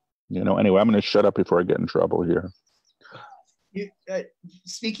like. Anyway, I'm going to shut up before I get in trouble here.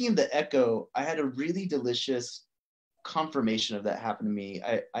 Speaking of the echo, I had a really delicious confirmation of that happen to me.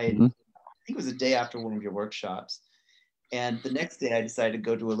 I think it was a day after one of your workshops. And the next day I decided to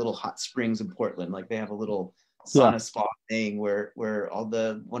go to a little hot springs in Portland. Like they have a little sauna spa thing where all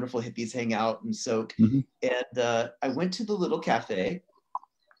the wonderful hippies hang out and soak. And I went to the little cafe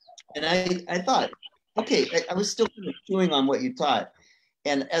and I thought, okay, I was still kind of chewing on what you taught.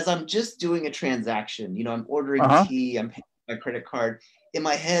 And as I'm just doing a transaction, I'm ordering tea, I'm paying my credit card. In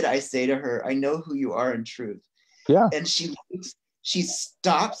my head, I say to her, I know who you are in truth. Yeah. And she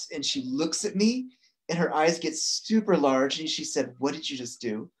stops and she looks at me and her eyes get super large. And she said, what did you just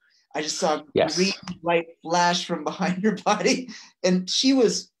do? I just saw green light flash from behind your body. And she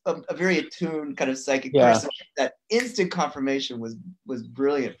was a very attuned kind of psychic person. That instant confirmation was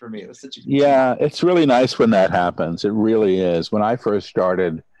brilliant for me. It was such a good it's really nice when that happens. It really is. When I first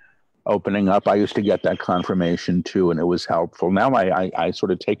started opening up, I used to get that confirmation too, and it was helpful. Now I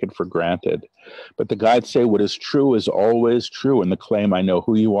sort of take it for granted. But the guides say what is true is always true. And the claim, I know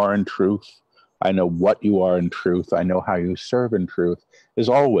who you are in truth, I know what you are in truth, I know how you serve in truth, is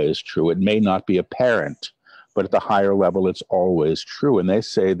always true. It may not be apparent, but at the higher level, it's always true. And they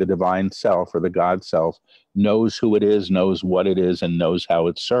say the divine self or the God self knows who it is, knows what it is, and knows how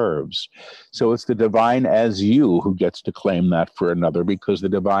it serves. So it's the divine as you who gets to claim that for another, because the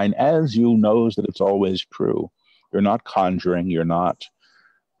divine as you knows that it's always true. You're not conjuring, you're not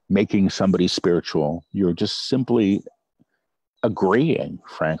making somebody spiritual. You're just simply agreeing,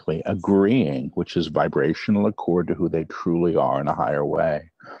 frankly, agreeing, which is vibrational accord to who they truly are in a higher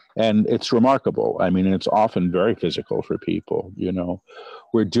way. And it's remarkable. I mean, it's often very physical for people. You know,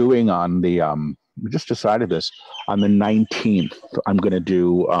 we're doing on the, we just decided this, on the 19th, I'm going to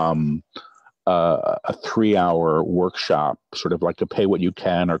do a 3-hour workshop, sort of like to pay what you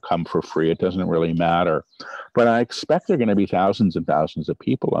can or come for free. It doesn't really matter. But I expect there are going to be thousands and thousands of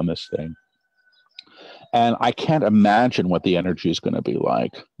people on this thing. And I can't imagine what the energy is going to be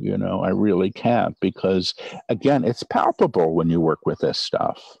like. You know, I really can't, because, again, it's palpable when you work with this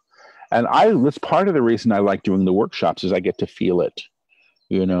stuff. And that's part of the reason I like doing the workshops, is I get to feel it.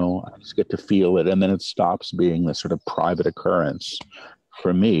 You know, I just get to feel it. And then it stops being this sort of private occurrence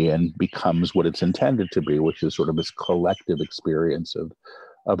for me and becomes what it's intended to be, which is sort of this collective experience of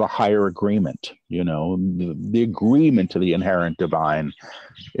a higher agreement, you know, the agreement to the inherent divine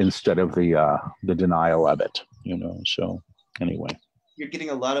instead of the denial of it, you know. So anyway, you're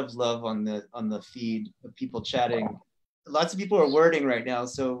getting a lot of love on the feed of people chatting. Lots of people are wording right now,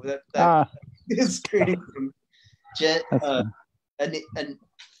 so that is creating some jet.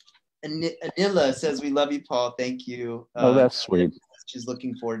 Anila says, "We love you, Paul. Thank you." Oh, that's sweet. She's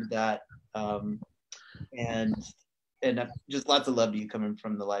looking forward to that, and just lots of love to you coming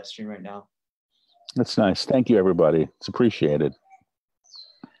from the live stream right now. That's nice. Thank you, everybody. It's appreciated.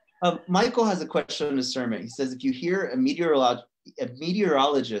 Michael has a question on discernment. He says, if you hear a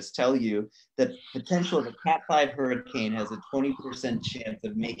meteorologist tell you that potential of a Cat 5 hurricane has a 20% chance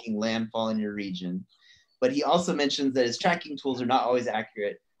of making landfall in your region, but he also mentions that his tracking tools are not always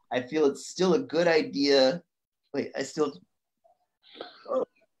accurate, I feel it's still a good idea. Wait,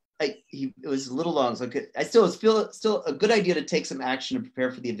 it was a little long, so I still feel a good idea to take some action and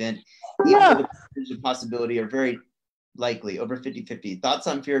prepare for the event, even though the percentage of possibility are very likely, over 50-50. Thoughts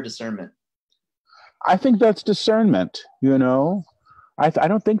on fear or discernment? I think that's discernment, you know. I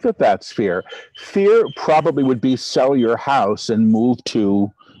don't think that that's fear. Fear probably would be sell your house and move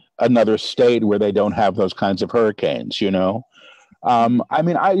to another state where they don't have those kinds of hurricanes, you know. I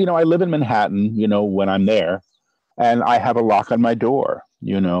mean, I live in Manhattan, you know, when I'm there, and I have a lock on my door,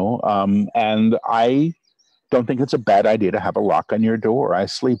 you know, and I don't think it's a bad idea to have a lock on your door. I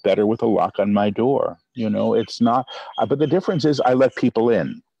sleep better with a lock on my door. You know, it's not, but the difference is I let people in.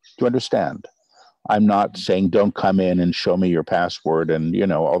 Do you understand? I'm not saying don't come in and show me your password and, you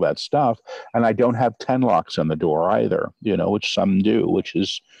know, all that stuff. And I don't have 10 locks on the door either, you know, which some do, which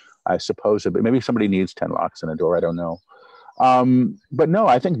is, I suppose, but maybe somebody needs 10 locks on a door. I don't know. But no,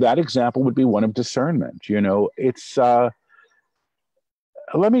 I think that example would be one of discernment. You know, it's,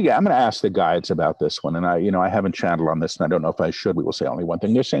 I'm going to ask the guides about this one. And I haven't channeled on this, and I don't know if I should. We will say only one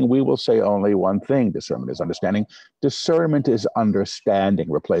thing. They're saying we will say only one thing. Discernment is understanding. Discernment is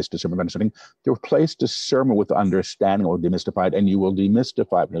understanding. Replace discernment with understanding. To replace discernment with understanding will demystify it, and you will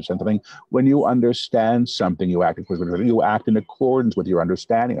demystify it. Something. When you understand something, you act in accordance with your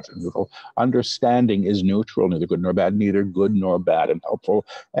understanding of something. Understanding is neutral, neither good nor bad, neither good nor bad, and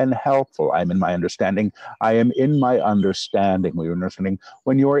helpful. I'm in my understanding. I am in my understanding. When you're understanding.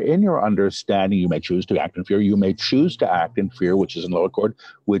 When you are in your understanding, you may choose to act in fear. You may choose to act in fear, which is in low accord,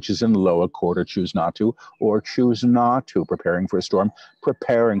 or choose not to, Preparing for a storm.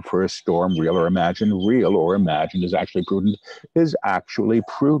 Preparing for a storm, real or imagined, is actually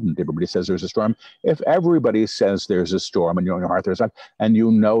prudent, Everybody says there's a storm. If everybody says there's a storm and you know in your heart there's not, and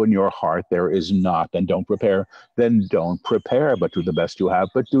you know in your heart there is not, then don't prepare. But do the best you have.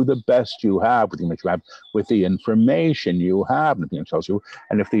 With the information you have. Nothing tells you.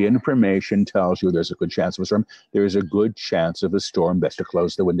 And if the information tells you there's a good chance of a storm, there is a good chance of a storm. Best to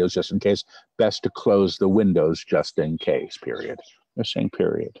close the windows just in case. Period. They're saying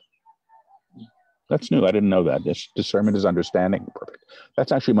period. That's new. I didn't know that. Discernment is understanding. Perfect.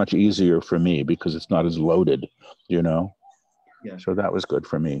 That's actually much easier for me because it's not as loaded, you know? Yeah. So that was good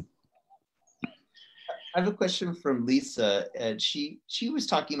for me. I have a question from Lisa, and she was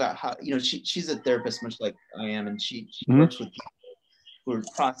talking about how, you know, she's a therapist much like I am, and she works with people who are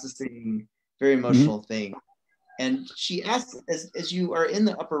processing very emotional things. And she asked, as you are in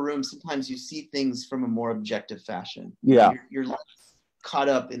the upper room, sometimes you see things from a more objective fashion. Yeah. You're caught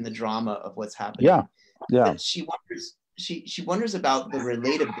up in the drama of what's happening. Yeah. But she wonders about the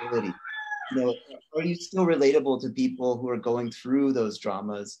relatability. You know, are you still relatable to people who are going through those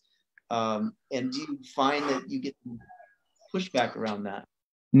dramas? And do you find that you get pushback around that?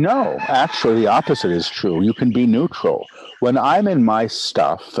 No, actually, the opposite is true. You can be neutral. When I'm in my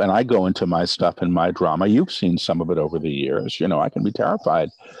stuff and I go into my stuff and my drama, you've seen some of it over the years. You know, I can be terrified.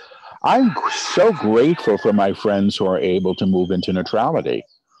 I'm so grateful for my friends who are able to move into neutrality.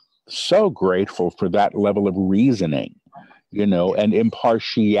 So grateful for that level of reasoning, you know, and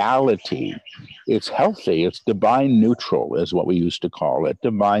impartiality. It's healthy. It's divine neutral, is what we used to call it,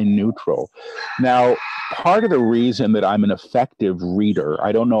 divine neutral. Now, part of the reason that I'm an effective reader,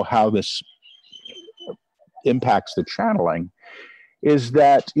 I don't know how this impacts the channeling, is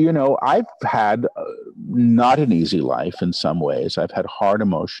that, you know, I've had not an easy life in some ways. I've had hard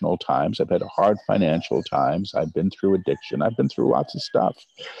emotional times. I've had hard financial times. I've been through addiction. I've been through lots of stuff.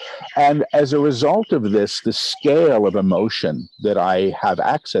 And as a result of this, the scale of emotion that I have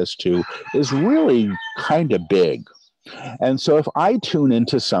access to is really kind of big. And so if I tune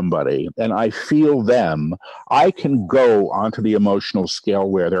into somebody and I feel them, I can go onto the emotional scale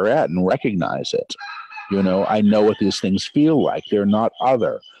where they're at and recognize it. You know, I know what these things feel like. They're not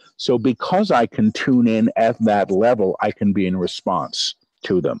other. So because I can tune in at that level, I can be in response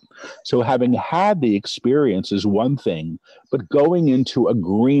to them. So having had the experience is one thing, but going into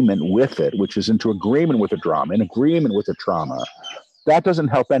agreement with it, which is into agreement with the drama, in agreement with the trauma, that doesn't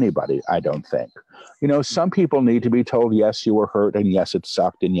help anybody, I don't think. You know, some people need to be told, yes, you were hurt, and yes, it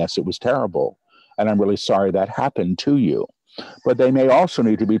sucked, and yes, it was terrible. And I'm really sorry that happened to you. But they may also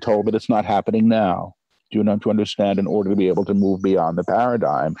need to be told that it's not happening now. Do you know, to understand, in order to be able to move beyond the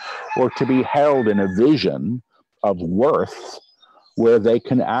paradigm, or to be held in a vision of worth where they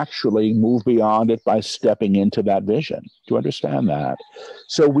can actually move beyond it by stepping into that vision. Do you understand that?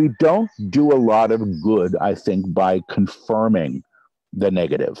 So we don't do a lot of good, I think, by confirming the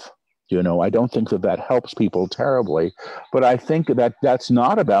negative. You know, I don't think that that helps people terribly, but I think that that's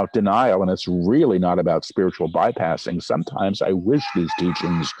not about denial, and it's really not about spiritual bypassing. Sometimes I wish these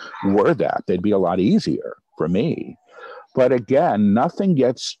teachings were that. They'd be a lot easier for me. But again, nothing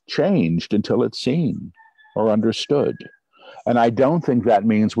gets changed until it's seen or understood. And I don't think that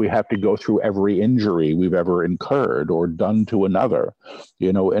means we have to go through every injury we've ever incurred or done to another,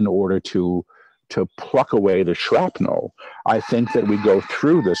 you know, in order to pluck away the shrapnel. I think that we go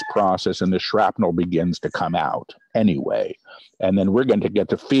through this process and the shrapnel begins to come out anyway. And then we're going to get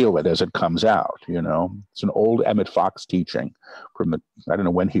to feel it as it comes out, you know. It's an old Emmett Fox teaching from the, I don't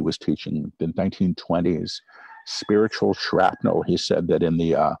know when he was teaching, the 1920s, spiritual shrapnel. He said that in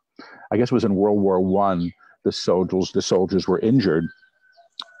the, I guess it was in World War I, the soldiers were injured,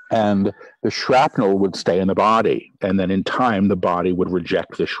 and the shrapnel would stay in the body. And then in time, the body would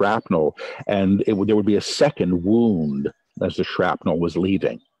reject the shrapnel, and there would be a second wound as the shrapnel was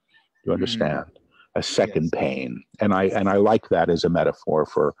leaving. You understand? A second Yes. pain. And I like that as a metaphor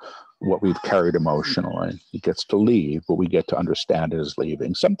for what we've carried emotionally. It gets to leave, but we get to understand it as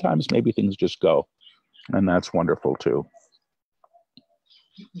leaving. Sometimes maybe things just go, and that's wonderful too.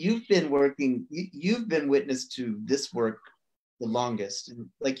 You've been witness to this work the longest. And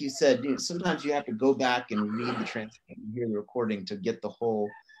like you said, you know, sometimes you have to go back and read the transcript and hear the recording to get the whole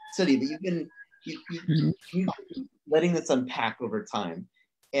study, but you've been letting this unpack over time.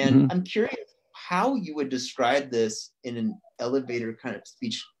 And I'm curious how you would describe this in an elevator kind of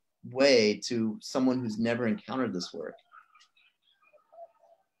speech way to someone who's never encountered this work.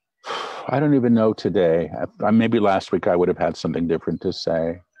 I don't even know today. Maybe last week I would have had something different to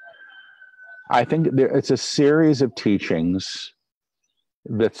say. I think it's a series of teachings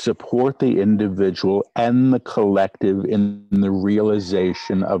that support the individual and the collective in the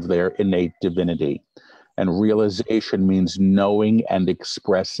realization of their innate divinity. And realization means knowing and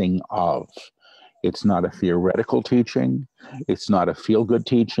expressing of. It's not a theoretical teaching. It's not a feel-good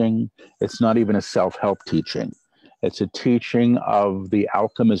teaching. It's not even a self-help teaching. It's a teaching of the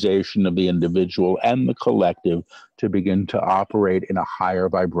alchemization of the individual and the collective to begin to operate in a higher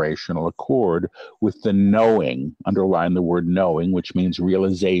vibrational accord with the knowing, underline the word knowing, which means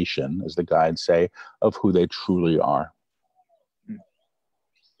realization, as the guides say, of who they truly are.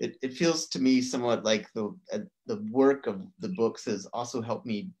 It feels to me somewhat like the work of the books has also helped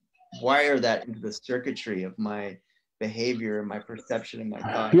me wire that into the circuitry of my behavior, my perception, and my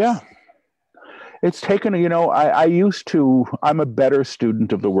thoughts. Yeah. It's taken, you know, I'm a better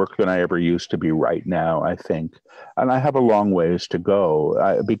student of the work than I ever used to be right now, I think. And I have a long ways to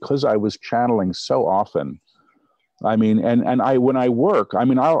go because I was channeling so often. I mean, when I work, I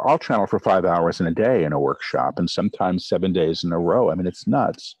mean, I'll channel for 5 hours in a day in a workshop and sometimes 7 days in a row. I mean, it's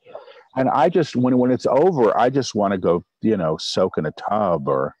nuts. And I just, when it's over, I just want to go, you know, soak in a tub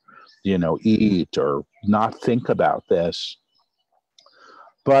or, you know, eat or not think about this.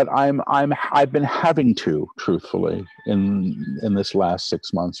 but I've been having to, truthfully, in this last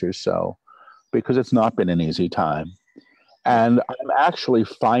 6 months or so, because it's not been an easy time. And I'm actually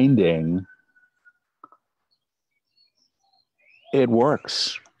finding it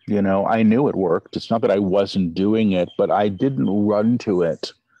works. You know, I knew it worked. It's not that I wasn't doing it, but I didn't run to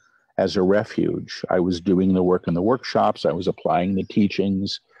it as a refuge. I was doing the work in the workshops. I was applying the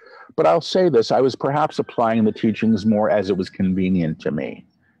teachings. But I'll say this, I was perhaps applying the teachings more as it was convenient to me,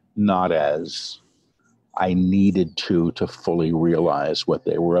 not as I needed to fully realize what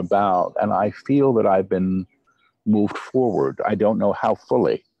they were about. And I feel that I've been moved forward. I don't know how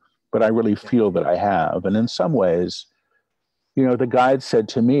fully, but I really feel that I have. And in some ways, you know, the guide said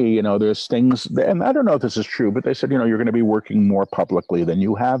to me, you know, there's things, and I don't know if this is true, but they said, you know, you're going to be working more publicly than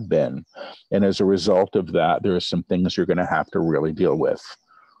you have been. And as a result of that, there are some things you're going to have to really deal with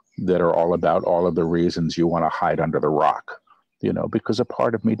that are all about all of the reasons you want to hide under the rock, you know, because a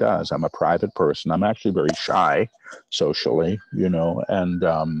part of me does. I'm a private person. I'm actually very shy socially, you know,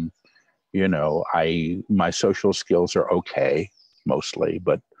 and, you know, my social skills are okay, mostly,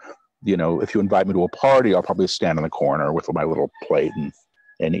 but you know, if you invite me to a party, I'll probably stand in the corner with my little plate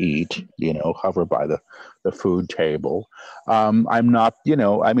and eat, you know, hover by the food table. I'm not, you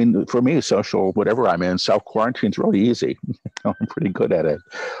know, I mean, for me, social, whatever I'm in, self-quarantine's really easy. I'm pretty good at it.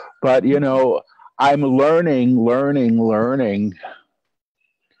 But, you know, I'm learning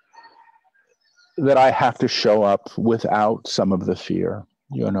that I have to show up without some of the fear,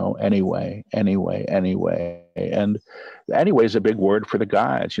 you know, anyway. And anyway is a big word for the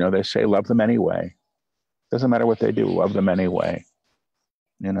guides. You know, they say, love them anyway. Doesn't matter what they do, love them anyway.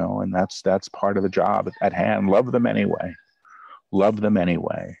 You know, and that's part of the job at hand. Love them anyway. Love them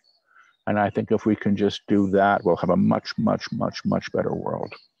anyway. And I think if we can just do that, we'll have a much, much, much, much better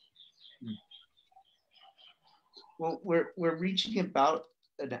world. Well, we're reaching about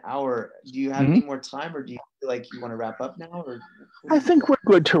an hour. Do you have any more time, or do you feel like you want to wrap up now? Or I think we're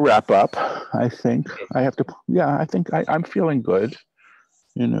good to wrap up. I think I have to. Yeah, I think I'm feeling good.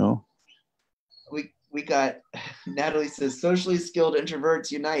 You know. We got Natalie says socially skilled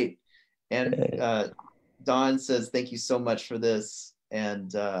introverts unite, and Dawn says thank you so much for this,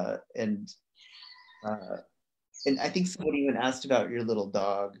 and I think somebody even asked about your little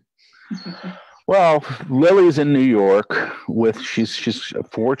dog. Well, Lily's in New York she's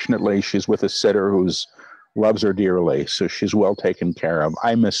fortunately she's with a sitter who's loves her dearly, so she's well taken care of.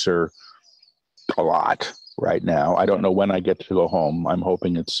 I miss her a lot right now. I don't know when I get to go home. I'm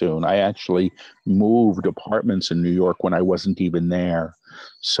hoping it's soon. I actually moved apartments in New York when I wasn't even there,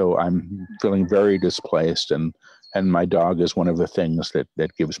 so I'm feeling very displaced, and my dog is one of the things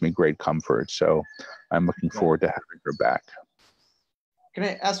that gives me great comfort. So I'm looking forward to having her back. Can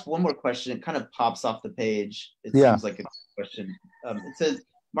I ask one more question? It kind of pops off the page. It seems like a question. It says,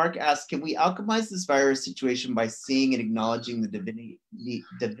 Mark asks, can we alchemize this virus situation by seeing and acknowledging the divinity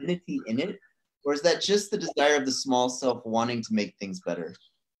in it? Or is that just the desire of the small self wanting to make things better?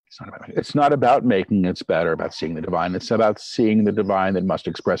 It's not about making it better, about seeing the divine. It's about seeing the divine that must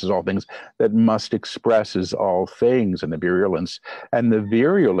expresses all things, and the virulence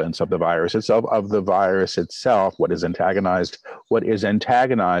of the virus itself, what is antagonized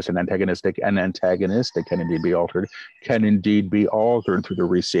and antagonistic can indeed be altered through the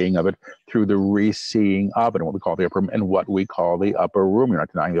reseeing of it, and what we call the upper room. You're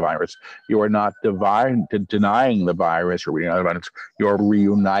not denying the virus. You are not denying the virus or you're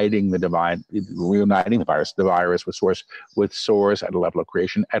reuniting the virus with source at a level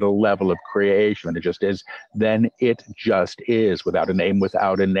of creation, and it just is. Then it just is, without a name, or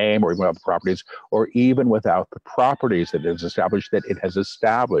even without the properties, or even without the properties that it has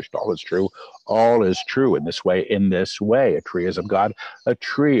established. All is true in this way. A tree is of God.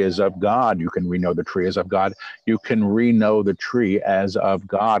 You can re-know the tree as of God. You can re-know the tree as of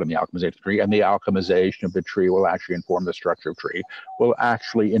God, and the alchemization of the tree, and the alchemization of the tree will actually inform the structure of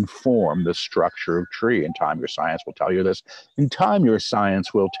tree. In time, your science will tell you this. In time, your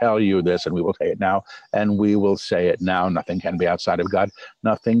science will tell you this, and we will say it now, and we will say it now. Nothing can be outside of God.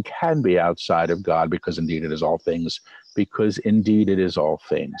 Nothing can be outside of God, because indeed it is all things. Period.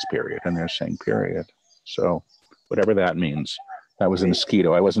 And they're saying period. So whatever that means. That was a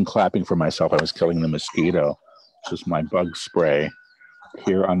mosquito. I wasn't clapping for myself. I was killing the mosquito. This is my bug spray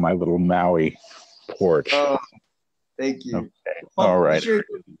here on my little Maui porch. Oh, thank you. Okay. All right. Sure,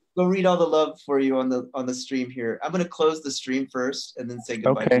 go read all the love for you on the stream here. I'm going to close the stream first and then say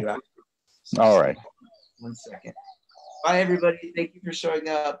goodbye to you after. So all right. 1 second. Bye, everybody. Thank you for showing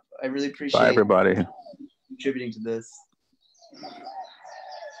up. I really appreciate Bye, everybody. contributing to this.